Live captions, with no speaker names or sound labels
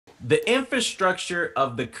The infrastructure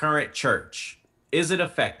of the current church, is it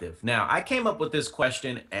effective? Now, I came up with this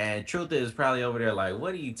question, and Truth is probably over there like,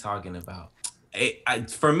 what are you talking about?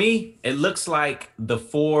 For me, it looks like the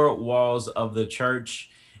four walls of the church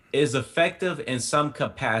is effective in some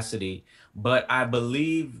capacity, but I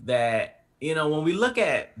believe that when we look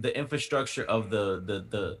at the infrastructure of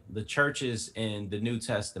the churches in the New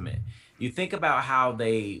Testament, you think about how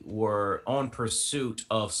they were on pursuit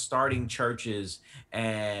of starting churches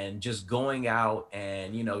and just going out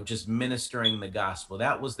and just ministering the gospel.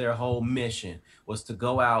 That was their whole mission, was to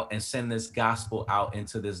go out and send this gospel out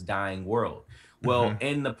into this dying world. Well, Hmm.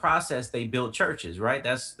 in the process, they built churches, right?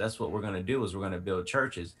 That's what we're going to do, is we're going to build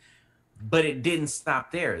churches. But it didn't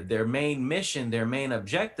stop there. Their main mission, their main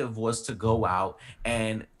objective was to go out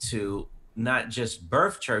and to not just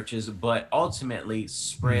birth churches, but ultimately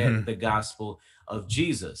spread Hmm. the gospel of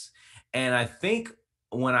Jesus. And I think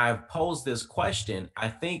when I posed this question, I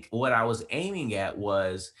think what I was aiming at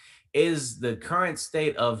was, is the current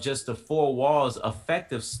state of just the four walls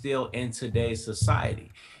effective still in today's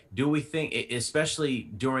society? Do we think, especially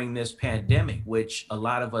during this pandemic, which a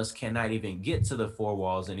lot of us cannot even get to the four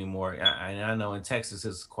walls anymore? I know in Texas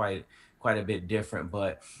it's quite a bit different,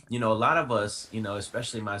 but a lot of us,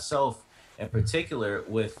 especially myself in particular,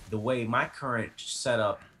 with the way my current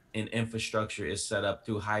setup and infrastructure is set up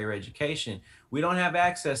through higher education, we don't have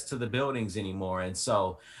access to the buildings anymore. And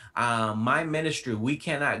so my ministry, we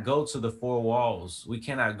cannot go to the four walls, we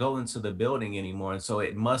cannot go into the building anymore, and so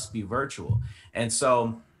it must be virtual. And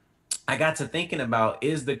so I got to thinking about,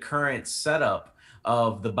 is the current setup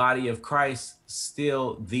of the body of Christ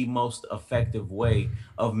still the most effective way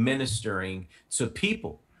of ministering to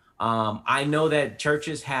people? I know that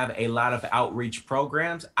churches have a lot of outreach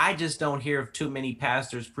programs. I just don't hear of too many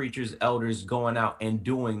pastors, preachers, elders going out and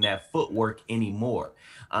doing that footwork anymore.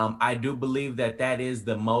 I do believe that that is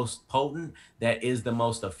the most potent, that is the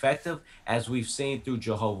most effective, as we've seen through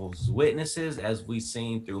Jehovah's Witnesses, as we've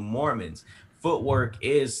seen through Mormons. Footwork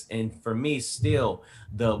is, and for me, still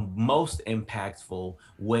the most impactful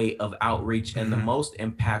way of outreach and the Hmm. most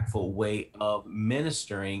impactful way of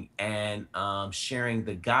ministering and sharing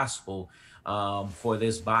the gospel for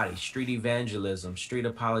this body. Street evangelism, street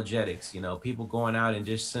apologetics, people going out and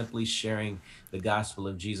just simply sharing the gospel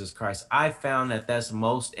of Jesus Christ. I found that that's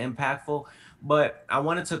most impactful. But I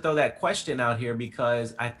wanted to throw that question out here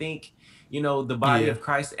because I think, the body Yeah. of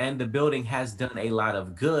Christ and the building has done a lot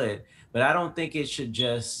of good, but I don't think it should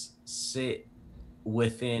just sit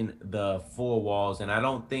within the four walls. And I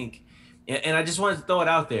don't think, and I just wanted to throw it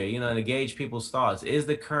out there, to gauge people's thoughts. Is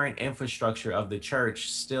the current infrastructure of the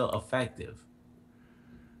church still effective?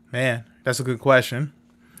 Man, that's a good question.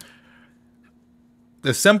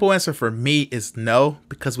 The simple answer for me is no,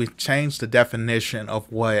 because we've changed the definition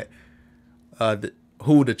of what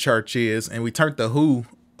who the church is, and we turned the who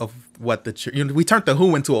of what the church. We turned the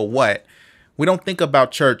who into a what. We don't think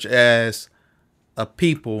about church as a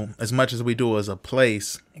people as much as we do as a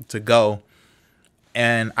place to go.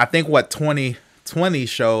 And I think what 2020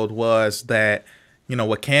 showed was that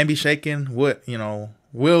what can be shaken, what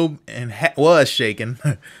will and was shaken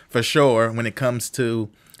for sure when it comes to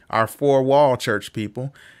our four wall church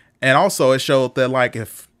people. And also it showed that, like,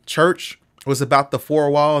 if church was about the four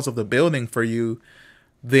walls of the building for you,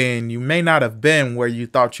 then you may not have been where you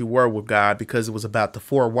thought you were with God, because it was about the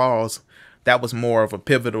four walls. That was more of a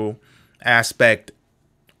pivotal aspect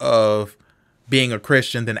of being a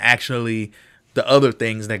Christian than actually the other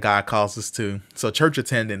things that God calls us to. So church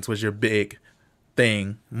attendance was your big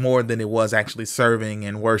thing, more than it was actually serving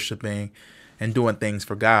and worshiping and doing things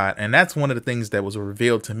for God. And that's one of the things that was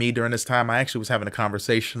revealed to me during this time. I actually was having a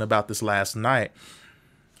conversation about this last night.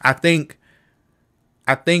 I think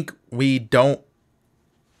we don't,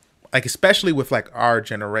 like, especially with like our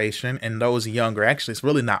generation and those younger. Actually, it's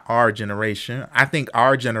really not our generation. I think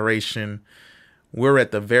our generation, we're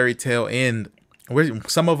at the very tail end.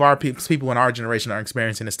 Some of our people in our generation are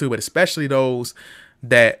experiencing this too, but especially those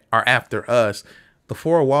that are after us. The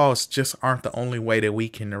four walls just aren't the only way that we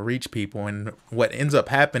can reach people. And what ends up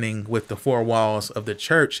happening with the four walls of the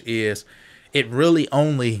church is it really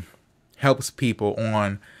only helps people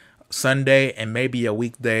on Sunday and maybe a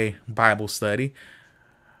weekday Bible study.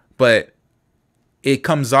 But it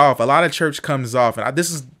comes off, a lot of church comes off, and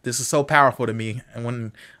this is so powerful to me. And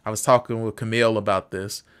when I was talking with Camille about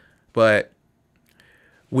this, but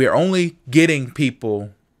we're only getting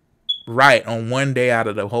people right on one day out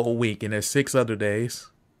of the whole week, and there's 6 other days.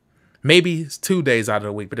 Maybe it's 2 days out of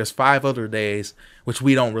the week, but there's 5 other days which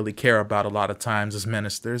we don't really care about a lot of times as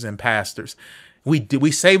ministers and pastors.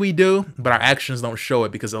 We say we do, but our actions don't show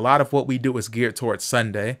it, because a lot of what we do is geared towards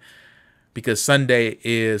Sunday. because Sunday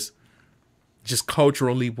is just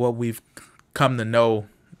culturally what we've come to know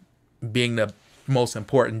being the most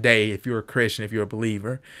important day if you're a Christian, if you're a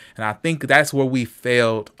believer. And I think that's where we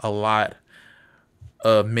failed a lot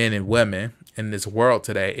of men and women in this world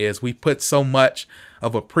today is we put so much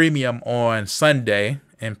of a premium on Sunday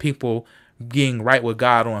and people being right with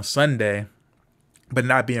God on Sunday, but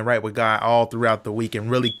not being right with God all throughout the week and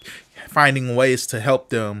really finding ways to help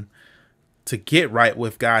them to get right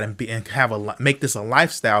with God and be and have a make this a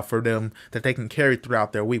lifestyle for them that they can carry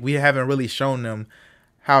throughout their week. We haven't really shown them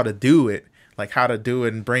how to do it, like how to do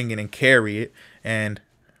it and bring it and carry it, and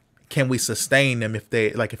can we sustain them if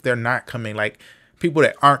they like if they're not coming, like people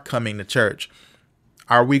that aren't coming to church.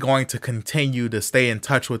 Are we going to continue to stay in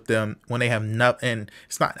touch with them when they have nothing? And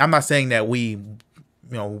it's not. I'm not saying that we,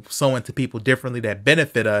 sow into people differently that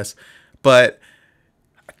benefit us, but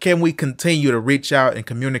can we continue to reach out and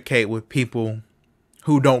communicate with people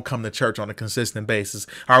who don't come to church on a consistent basis?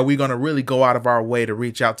 Are we going to really go out of our way to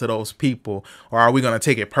reach out to those people, or are we going to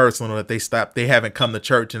take it personal that they haven't come to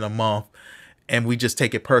church in a month, and we just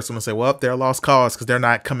take it personal and say, well, they're a lost cause because they're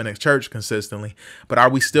not coming to church consistently? But are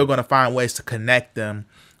we still going to find ways to connect them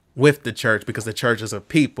with the church because the church is a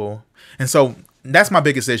people? And so that's my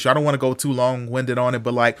biggest issue. I don't want to go too long winded on it,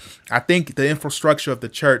 but like I think the infrastructure of the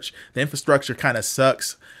church, the infrastructure kind of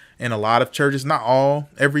sucks in a lot of churches. Not all.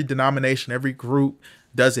 Every denomination, every group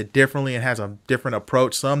does it differently and has a different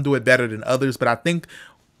approach. Some do it better than others, but I think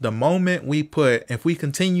the moment if we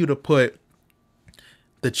continue to put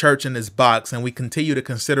the church in this box and we continue to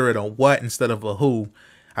consider it a what instead of a who,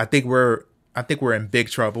 I think we're in big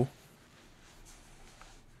trouble.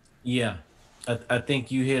 Yeah, I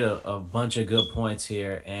think you hit a bunch of good points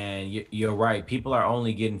here, and you're right. People are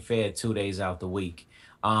only getting fed 2 days out the week.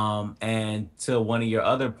 And to one of your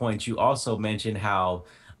other points, you also mentioned how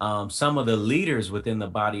some of the leaders within the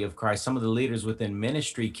body of Christ, some of the leaders within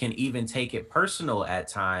ministry can even take it personal at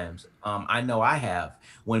times. I know I have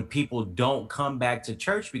when people don't come back to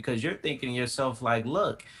church because you're thinking to yourself, like,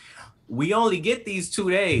 look, we only get these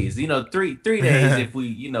 2 days, three days if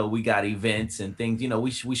we, we got events and things,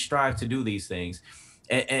 we strive to do these things.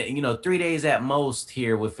 And 3 days at most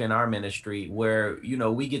here within our ministry where,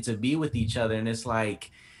 we get to be with each other. And it's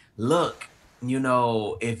like, look,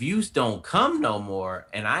 if you don't come no more,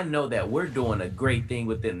 and I know that we're doing a great thing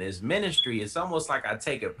within this ministry, it's almost like I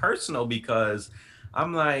take it personal because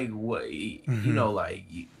I'm like, what, Hmm. like,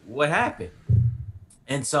 what happened?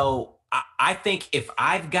 And so I think if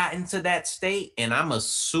I've gotten to that state and I'm a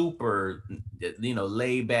super,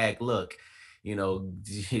 laid back, look,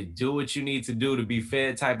 do what you need to do to be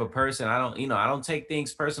fed type of person. I don't take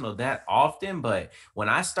things personal that often, but when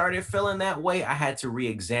I started feeling that way, I had to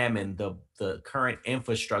re-examine the current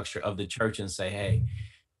infrastructure of the church and say, hey,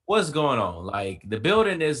 what's going on? Like the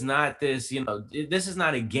building is not this, this is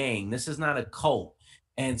not a gang, this is not a cult.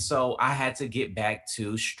 And so I had to get back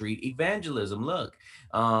to street evangelism. Look,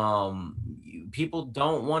 people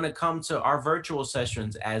don't want to come to our virtual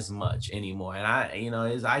sessions as much anymore. And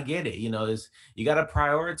I get it, is you got to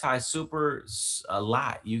prioritize a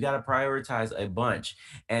lot. You got to prioritize a bunch.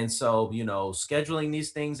 And so, scheduling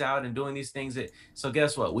these things out and doing these things so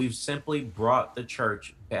guess what? We've simply brought the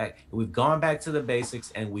church back. We've gone back to the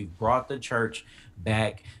basics and we've brought the church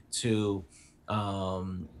back to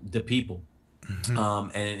the people. Hmm.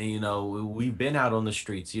 And we've been out on the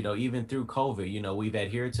streets, even through COVID, we've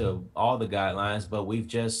adhered to all the guidelines, but we've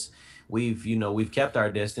kept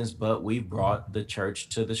our distance, but we've brought the church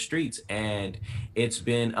to the streets, and it's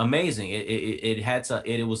been amazing.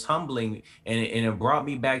 It was humbling, and it brought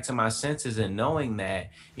me back to my senses and knowing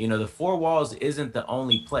that, the four walls isn't the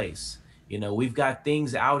only place. We've got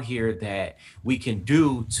things out here that we can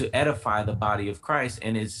do to edify the body of Christ,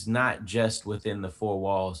 and it's not just within the four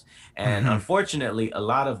walls. And Hmm. unfortunately, a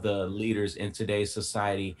lot of the leaders in today's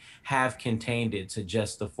society have contained it to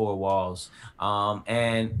just the four walls.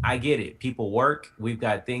 And I get it. People work. We've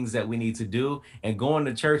got things that we need to do. And going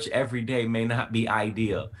to church every day may not be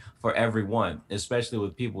ideal for everyone, especially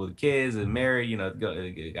with people with kids and married,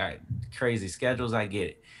 got crazy schedules. I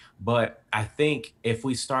get it. But I think if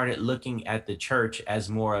we started looking at the church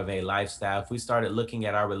as more of a lifestyle, if we started looking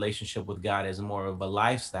at our relationship with God as more of a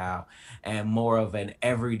lifestyle and more of an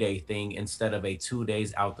everyday thing instead of a 2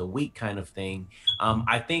 days out the week kind of thing,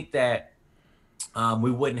 I think that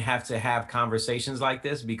we wouldn't have to have conversations like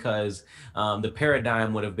this because the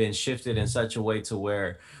paradigm would have been shifted in such a way to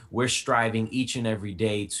where we're striving each and every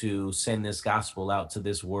day to send this gospel out to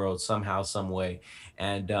this world somehow, some way.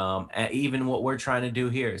 And even what we're trying to do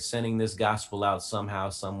here, sending this gospel out somehow,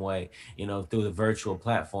 some way, through the virtual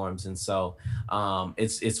platforms. And so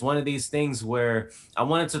it's one of these things where I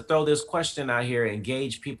wanted to throw this question out here and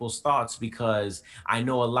gauge people's thoughts, because I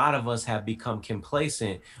know a lot of us have become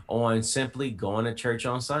complacent on simply going to church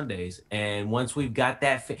on Sundays. And once we've got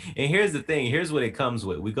that, and here's the thing, here's what it comes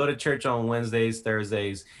with. We go to church on Wednesdays,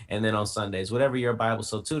 Thursdays, and then on Sundays, whatever your Bible.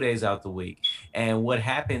 So 2 days out the week. And what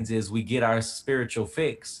happens is we get our spiritual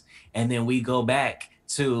fix, and then we go back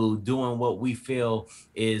to doing what we feel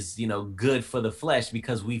is good for the flesh,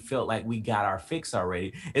 because we felt like we got our fix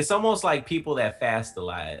already. It's almost like people that fast a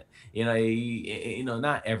lot.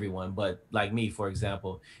 Not everyone, but like me, for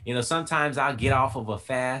example. Sometimes I'll get off of a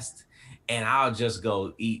fast and I'll just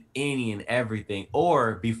go eat any and everything.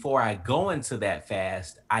 Or before I go into that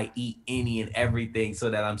fast, I eat any and everything so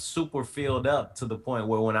that I'm super filled up to the point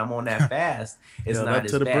where when I'm on that fast, it's Filled not up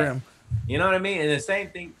as to the bad. brim. You know what I mean? And the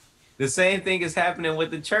same thing is happening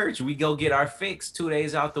with the church. We go get our fix 2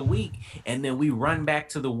 days out the week, and then we run back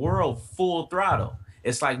to the world full throttle.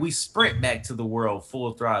 It's like we sprint back to the world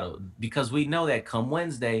full throttle, because we know that come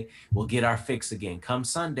Wednesday, we'll get our fix again. Come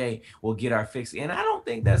Sunday, we'll get our fix. And I don't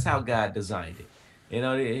think that's how God designed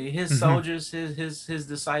it. His Hmm. soldiers, his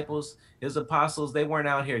disciples, his apostles, they weren't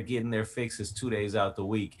out here getting their fixes 2 days out the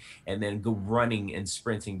week and then go running and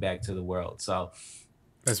sprinting back to the world. So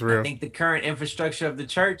That's I real. think the current infrastructure of the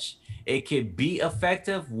church, it could be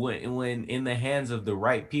effective when in the hands of the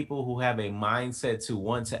right people who have a mindset to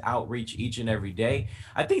want to outreach each and every day.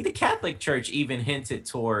 I think the Catholic Church even hinted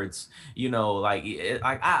towards,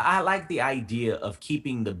 I like the idea of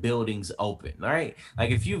keeping the buildings open, right? Like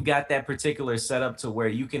if you've got that particular setup to where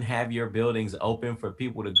you can have your buildings open for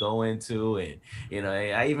people to go into, and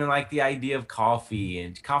I even like the idea of coffee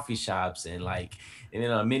and coffee shops and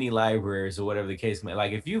mini libraries or whatever the case may.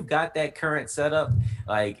 Like if you've got that current setup,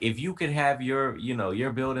 like if you could have your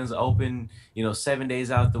buildings open 7 days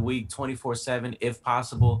out the week, 24/7 if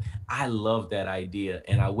possible. I love that idea,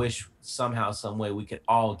 and I wish somehow, some way, we could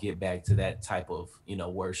all get back to that type of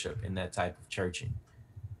worship and that type of churching.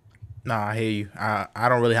 Nah, I hear you. I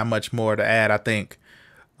don't really have much more to add. I think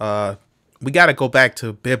uh, we got to go back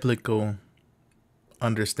to biblical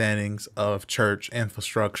understandings of church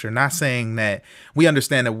infrastructure. Not saying that we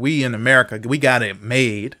understand that we in America, we got it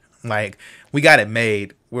made. Like, we got it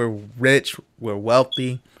made. We're rich, we're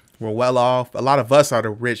wealthy, we're well off. A lot of us are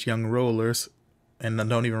the rich young rulers and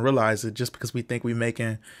don't even realize it. Just because we think we're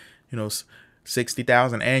making, you know,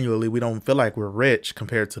 60,000 annually, we don't feel like we're rich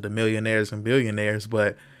compared to the millionaires and billionaires.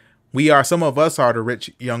 But we are, some of us are the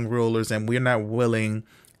rich young rulers, and we're not willing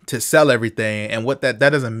to sell everything. And what that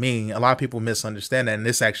doesn't mean, a lot of people misunderstand that, and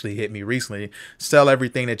this actually hit me recently. Sell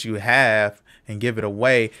everything that you have and give it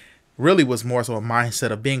away really was more so a mindset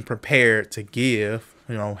of being prepared to give,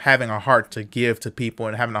 having a heart to give to people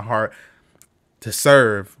and having a heart to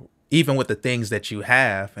serve, even with the things that you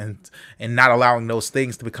have, and not allowing those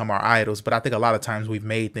things to become our idols. But I think a lot of times we've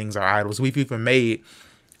made things our idols. We've even made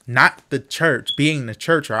not the church, being the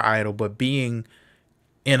church our idol, but being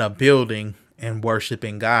in a building and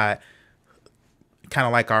worshiping God, kind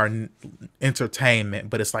of like our entertainment,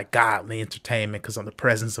 but it's like godly entertainment because of the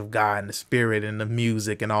presence of God and the spirit and the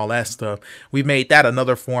music and all that stuff. We made that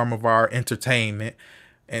another form of our entertainment.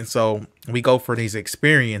 And so we go for these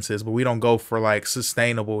experiences, but we don't go for like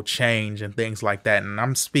sustainable change and things like that. And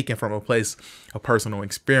I'm speaking from a place of personal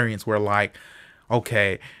experience where, like,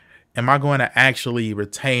 okay, am I going to actually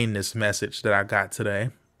retain this message that I got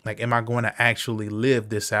today? Like, am I going to actually live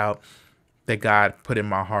this out that God put in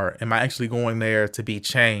my heart? Am I actually going there to be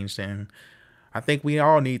changed? And I think we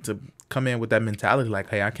all need to come in with that mentality, like,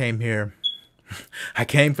 hey, I came here, I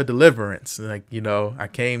came for deliverance. Like, I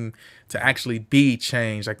came to actually be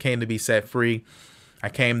changed. I came to be set free. I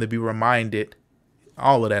came to be reminded,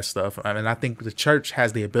 all of that stuff. I mean, I think the church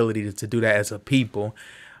has the ability to do that as a people.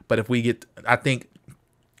 But I think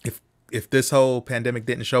if this whole pandemic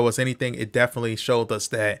didn't show us anything, it definitely showed us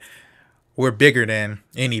that we're bigger than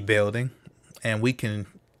any building, and we can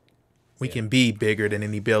Yeah. be bigger than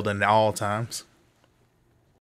any building at all times.